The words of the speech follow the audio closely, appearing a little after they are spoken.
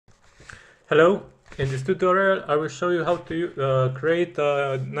Hello, in this tutorial I will show you how to create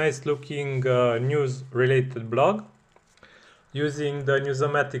a nice looking news related blog using the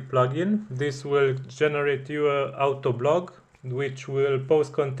Newsomatic plugin. This will generate you an auto blog which will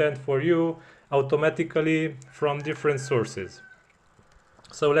post content for you automatically from different sources.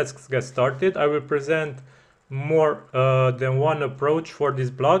 So let's get started. I will present more than one approach for this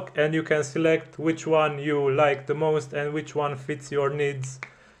blog, and you can select which one you like the most and which one fits your needs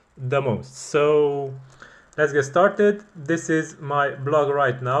the most. So let's get started. This is my blog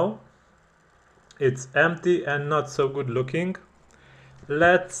right now. It's empty and not so good looking.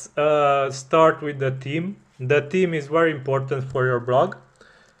 Let's start with the theme. The theme is very important for your blog.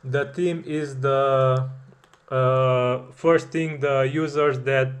 The theme is the first thing the users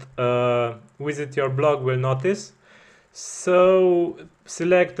that visit your blog will notice. So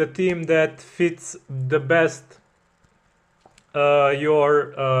select a theme that fits the best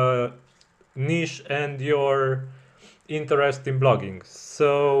your niche and your interest in blogging.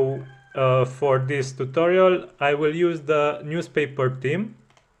 So for this tutorial I will use the newspaper theme.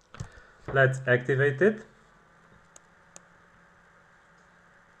 Let's activate it.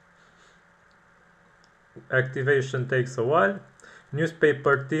 Activation takes a while.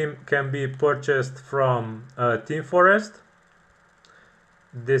 Newspaper theme can be purchased from Theme Forest.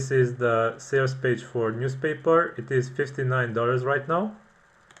 This is the sales page for newspaper. It is $59 right now.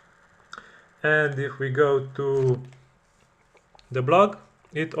 And if we go to the blog,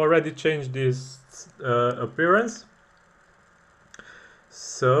 it already changed this appearance.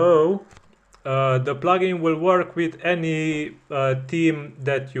 So the plugin will work with any theme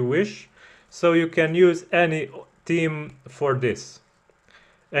that you wish. So you can use any theme for this.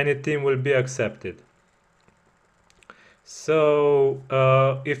 Any theme will be accepted. So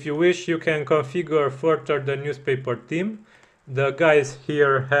if you wish, you can configure further the newspaper theme. The guys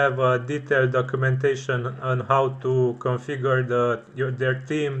here have a detailed documentation on how to configure their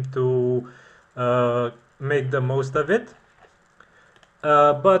theme to make the most of it.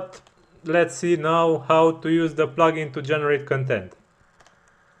 But let's see now how to use the plugin to generate content.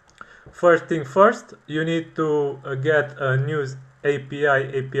 First thing first, you need to get a news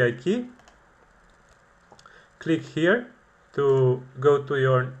API key. Click here to go to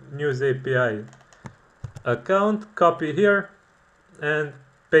your news API account, copy here and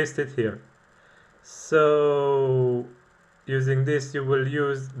paste it here. So using this you will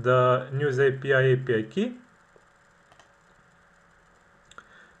use the news API key.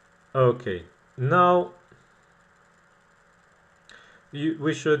 Okay, now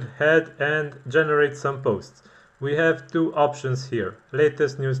we should head and generate some posts. We have two options here: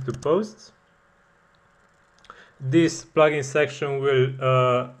 latest news to posts. This plugin section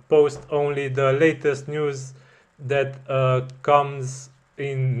will post only the latest news that comes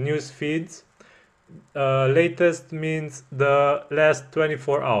in news feeds. Latest means the last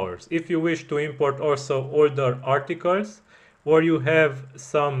 24 hours. If you wish to import also older articles, or you have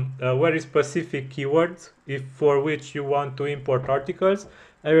some very specific keywords for which you want to import articles,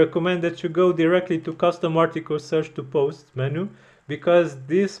 I recommend that you go directly to custom article search to post menu, because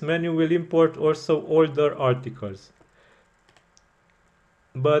this menu will import also older articles.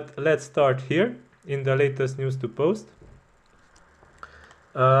 But let's start here in the latest news to post.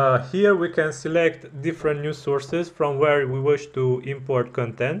 Here we can select different news sources from where we wish to import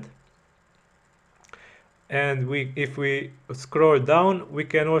content. And if we scroll down, we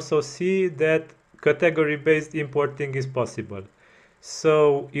can also see that category-based importing is possible.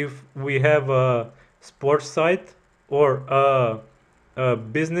 So if we have a sports site or a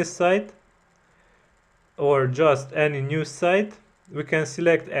business site or just any news site, we can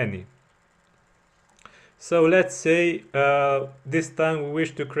select any. So let's say this time we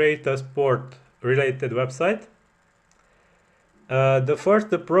wish to create a sport related website. The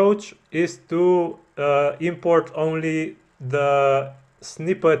first approach is to import only the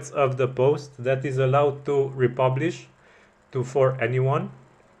snippets of the post that is allowed to republish for anyone.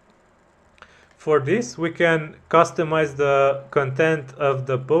 For this, we can customize the content of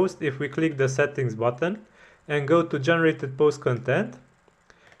the post if we click the settings button and go to generated post content.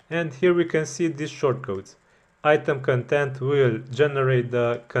 And here we can see these shortcodes. Item content will generate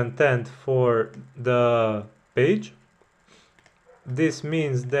the content for the page. This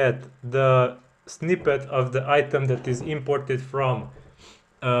means that the snippet of the item that is imported from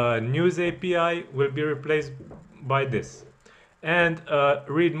news API will be replaced by this. And a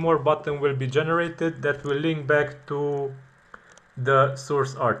read more button will be generated that will link back to the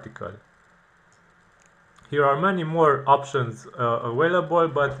source article. Here are many more options available,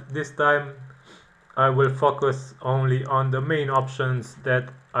 but this time I will focus only on the main options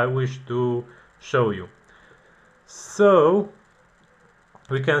that I wish to show you. So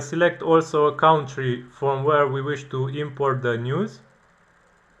we can select also a country from where we wish to import the news.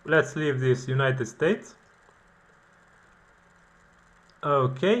 Let's leave this United States.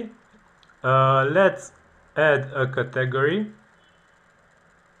 Okay, let's add a category.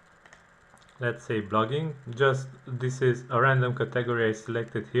 Let's say blogging. Just this is a random category I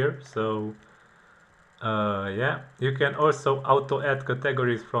selected here. So yeah, you can also auto add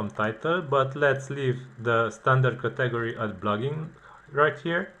categories from title, but let's leave the standard category at blogging right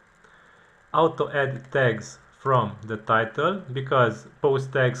here. Auto add tags from the title, because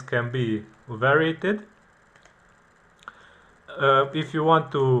post tags can be varied. If you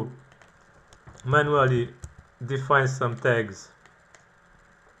want to manually define some tags,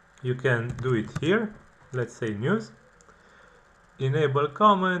 you can do it here. Let's say news. Enable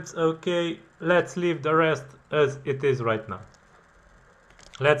comments. Okay, let's leave the rest as it is right now.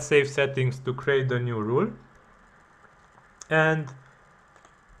 Let's save settings to create the new rule and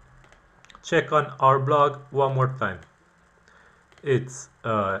check on our blog one more time. It's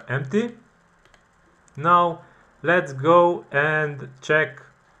empty. Now let's go and check.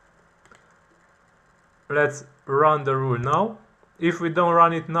 Let's run the rule now. If we don't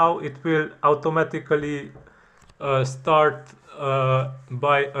run it now, it will automatically start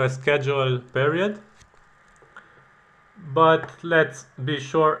by a schedule period. But let's be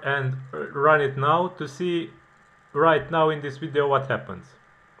sure and run it now to see right now in this video what happens.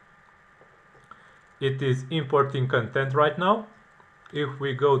 It is importing content right now. If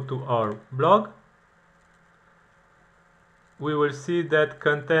we go to our blog, we will see that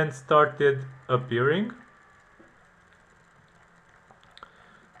content started appearing.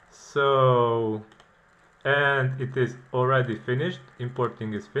 So, and it is already finished.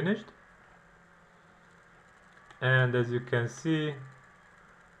 Importing is finished. And as you can see,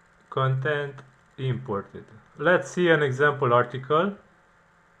 content imported. Let's see an example article.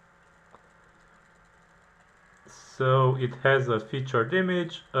 So it has a featured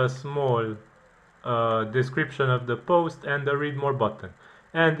image, a small description of the post, and the read more button.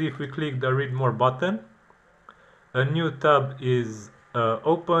 And if we click the read more button, a new tab is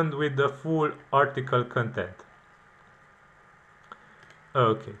opened with the full article content.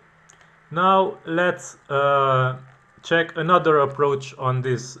 Okay, now let's check another approach on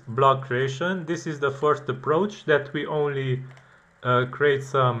this blog creation. This is the first approach, that we only create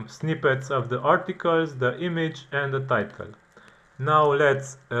some snippets of the articles, the image, and the title. Now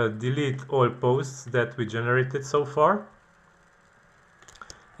let's delete all posts that we generated so far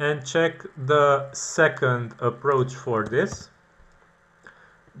and check the second approach for this.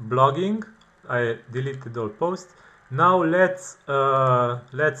 Blogging, I deleted all posts. Now let's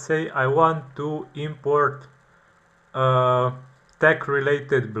say I want to import a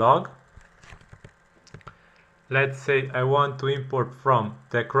tech-related blog. Let's say I want to import from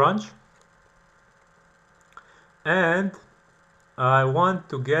TechCrunch, and I want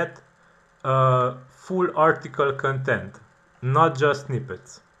to get full article content, not just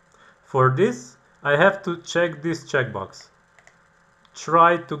snippets. For this, I have to check this checkbox.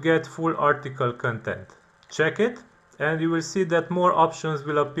 Try to get full article content. Check it, and you will see that more options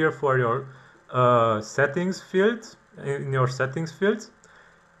will appear for your settings fields. In your settings fields,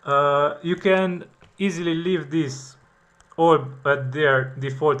 you can easily leave these all at their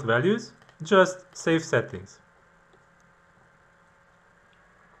default values. Just save settings.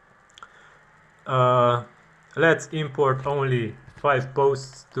 Let's import only 5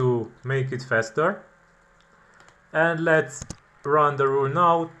 posts to make it faster, and let's run the rule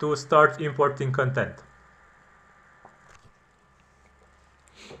now to start importing content.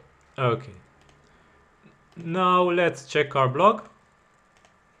 Okay, now let's check our blog,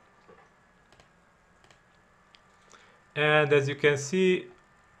 and as you can see,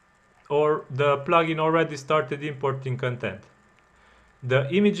 the plugin already started importing content. The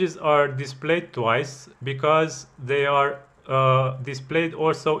images are displayed twice because they are displayed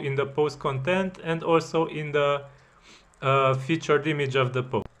also in the post content and also in the featured image of the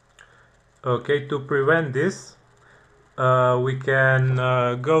post. Okay, to prevent this, we can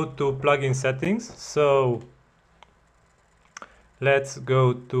go to plugin settings. So let's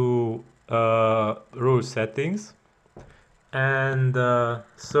go to rule settings and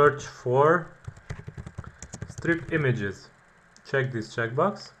search for strip images. Check this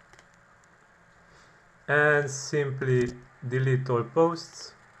checkbox and simply delete all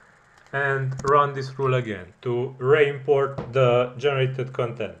posts and run this rule again to re-import the generated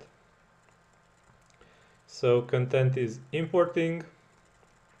content. So content is importing,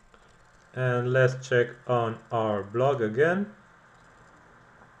 and let's check on our blog again,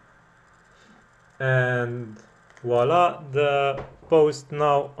 and voila, the post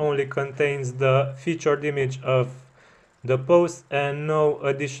now only contains the featured image of the post and no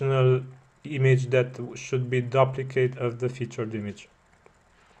additional image that should be duplicate of the featured image.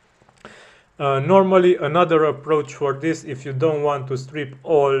 Normally, another approach for this, if you don't want to strip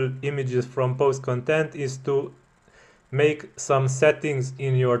all images from post content, is to make some settings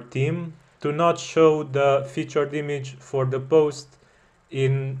in your theme to not show the featured image for the post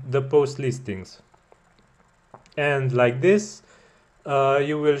in the post listings. And like this,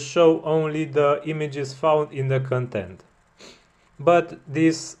 you will show only the images found in the content. But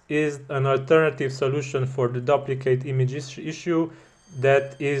this is an alternative solution for the duplicate images issue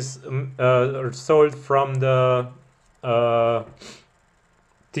that is solved from the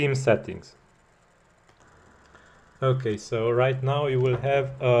theme settings. Okay, so right now you will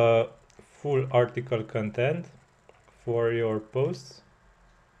have a full article content for your posts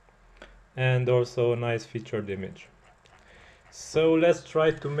and also a nice featured image. So let's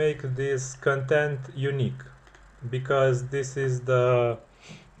try to make this content unique, because this is the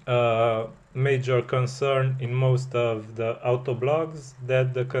major concern in most of the autoblogs,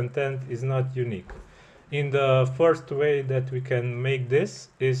 that the content is not unique. In the first way that we can make this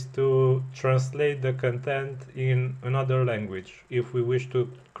is to translate the content in another language, if we wish to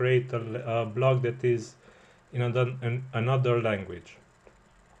create a blog that is in another language.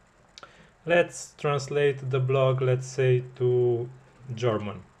 Let's translate the blog, let's say, to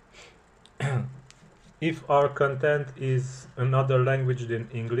German. If our content is another language than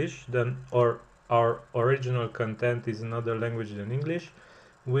English, or our original content is another language than English,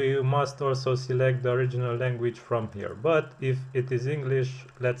 we must also select the original language from here. But if it is English,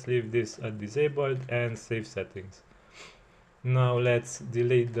 let's leave this at disabled and save settings. Now let's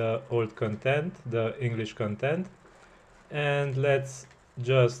delete the old content, the English content, and let's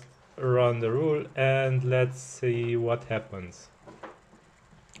just run the rule and let's see what happens.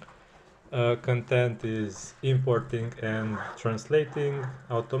 Content is importing and translating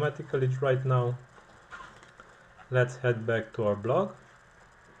automatically right now. Let's head back to our blog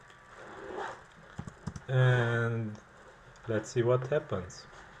and let's see what happens.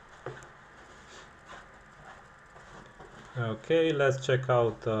 Okay, let's check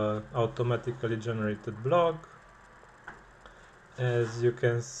out automatically generated blog. As you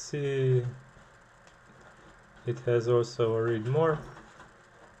can see, it has also a read more.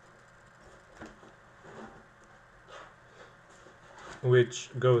 Which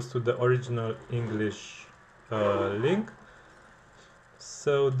goes to the original English link.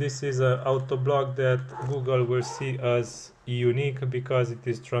 So this is an autoblog that Google will see as unique because it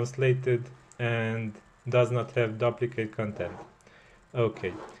is translated and does not have duplicate content.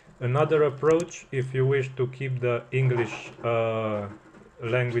 Okay, another approach, if you wish to keep the English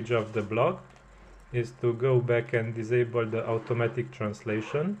language of the blog, is to go back and disable the automatic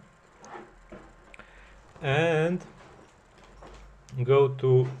translation and go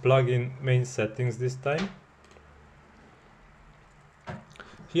to plugin main settings this time.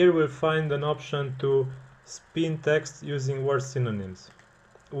 Here we'll find an option to spin text using word synonyms,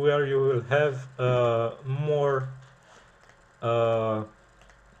 where you will have more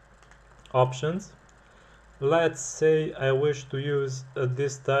options. Let's say I wish to use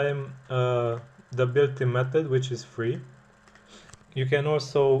this time the built-in method, which is free. You can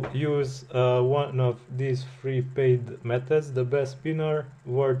also use one of these free paid methods, the best spinner,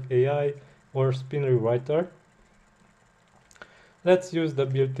 word AI, or spin rewriter. Let's use the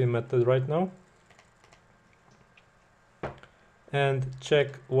built-in method right now and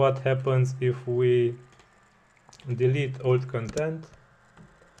check what happens if we delete old content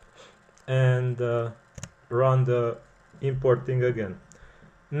and run the importing again.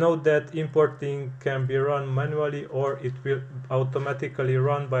 Note that importing can be run manually or it will automatically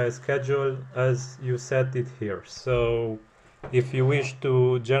run by a schedule as you set it here. So if you wish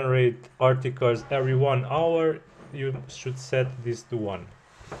to generate articles every 1 hour, you should set this to 1.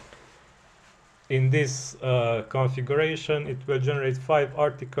 In this configuration, it will generate 5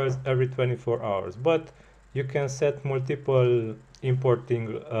 articles every 24 hours, but you can set multiple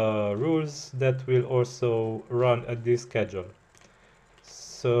importing rules that will also run at this schedule.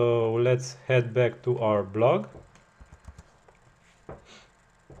 So let's head back to our blog.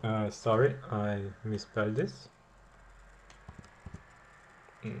 Sorry, I misspelled this.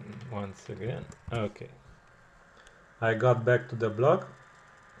 Once again. Okay. I got back to the blog.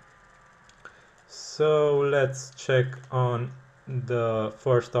 So let's check on the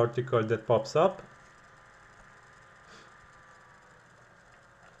first article that pops up.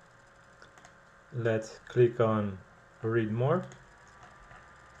 Let's click on read more.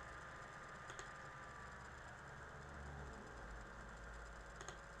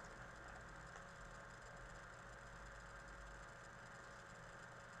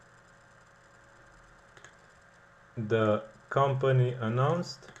 The company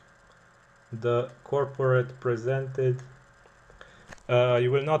announced, the corporate presented. You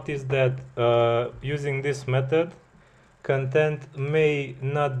will notice that using this method, content may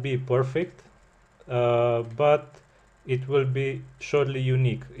not be perfect, but it will be surely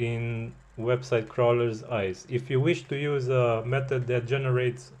unique in website crawlers' eyes. If you wish to use a method that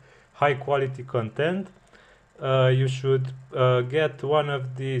generates high quality content, you should get one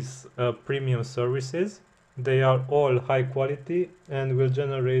of these premium services. They are all high quality and will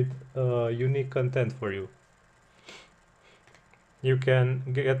generate unique content for you. You can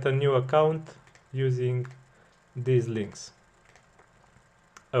get a new account using these links.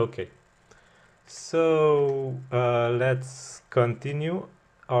 Okay, so let's continue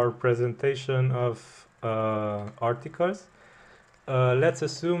our presentation of articles. Let's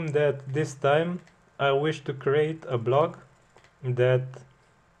assume that this time I wish to create a blog that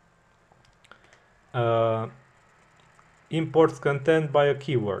imports content by a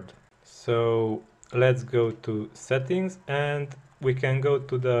keyword. So let's go to settings, and we can go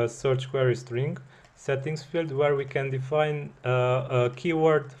to the search query string settings field, where we can define a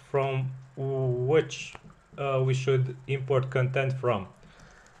keyword from which we should import content from.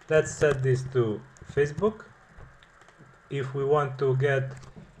 Let's set this to Facebook. If we want to get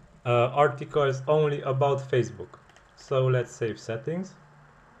articles only about Facebook, so let's save settings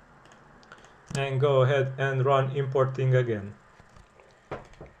and go ahead and run importing again.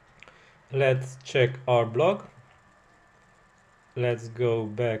 Let's check our blog. Let's go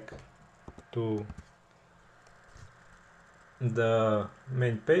back to the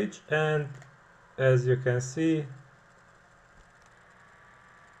main page, and as you can see,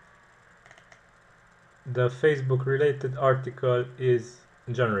 the Facebook related article is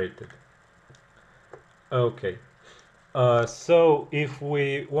generated. Okay, so if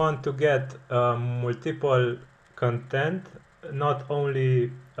we want to get multiple content, not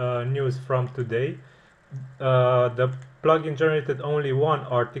only news from today, the plugin generated only one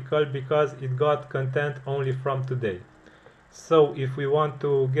article because it got content only from today. So if we want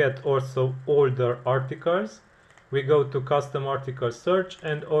to get also older articles, we go to custom article search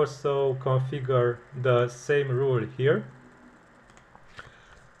and also configure the same rule here.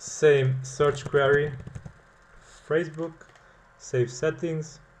 Same search query, Facebook, save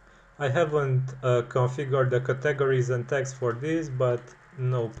settings. I haven't configured the categories and tags for this, but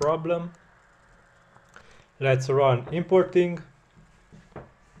no problem. Let's run importing.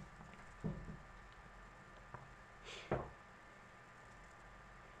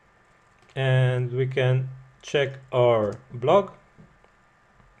 And we can check our blog.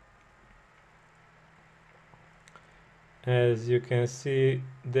 As you can see,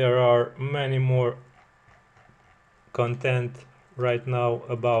 there are many more content right now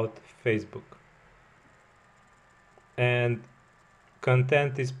about Facebook. And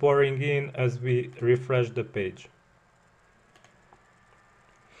content is pouring in as we refresh the page.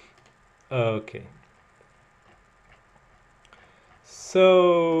 Okay.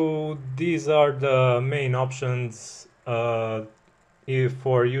 So these are the main options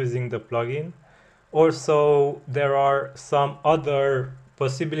for using the plugin. Also, there are some other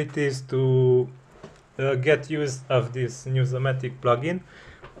possibilities to get use of this Newsomatic plugin,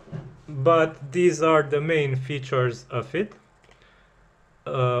 but these are the main features of it.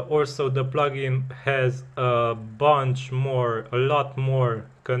 Also, the plugin has a lot more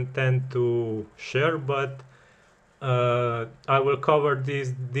content to share, but I will cover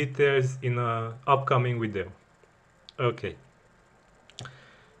these details in an upcoming video. Okay.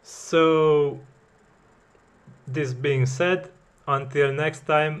 So, this being said, until next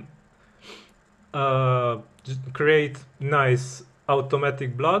time, create nice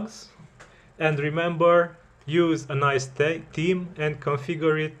automatic blogs, and remember, use a nice theme and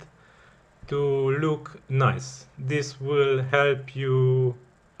configure it to look nice. This will help you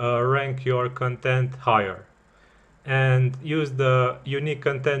rank your content higher. And use the unique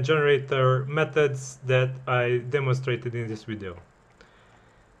content generator methods that I demonstrated in this video.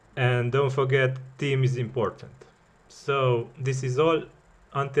 And don't forget, theme is important. So this is all.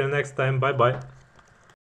 Until next time, bye bye.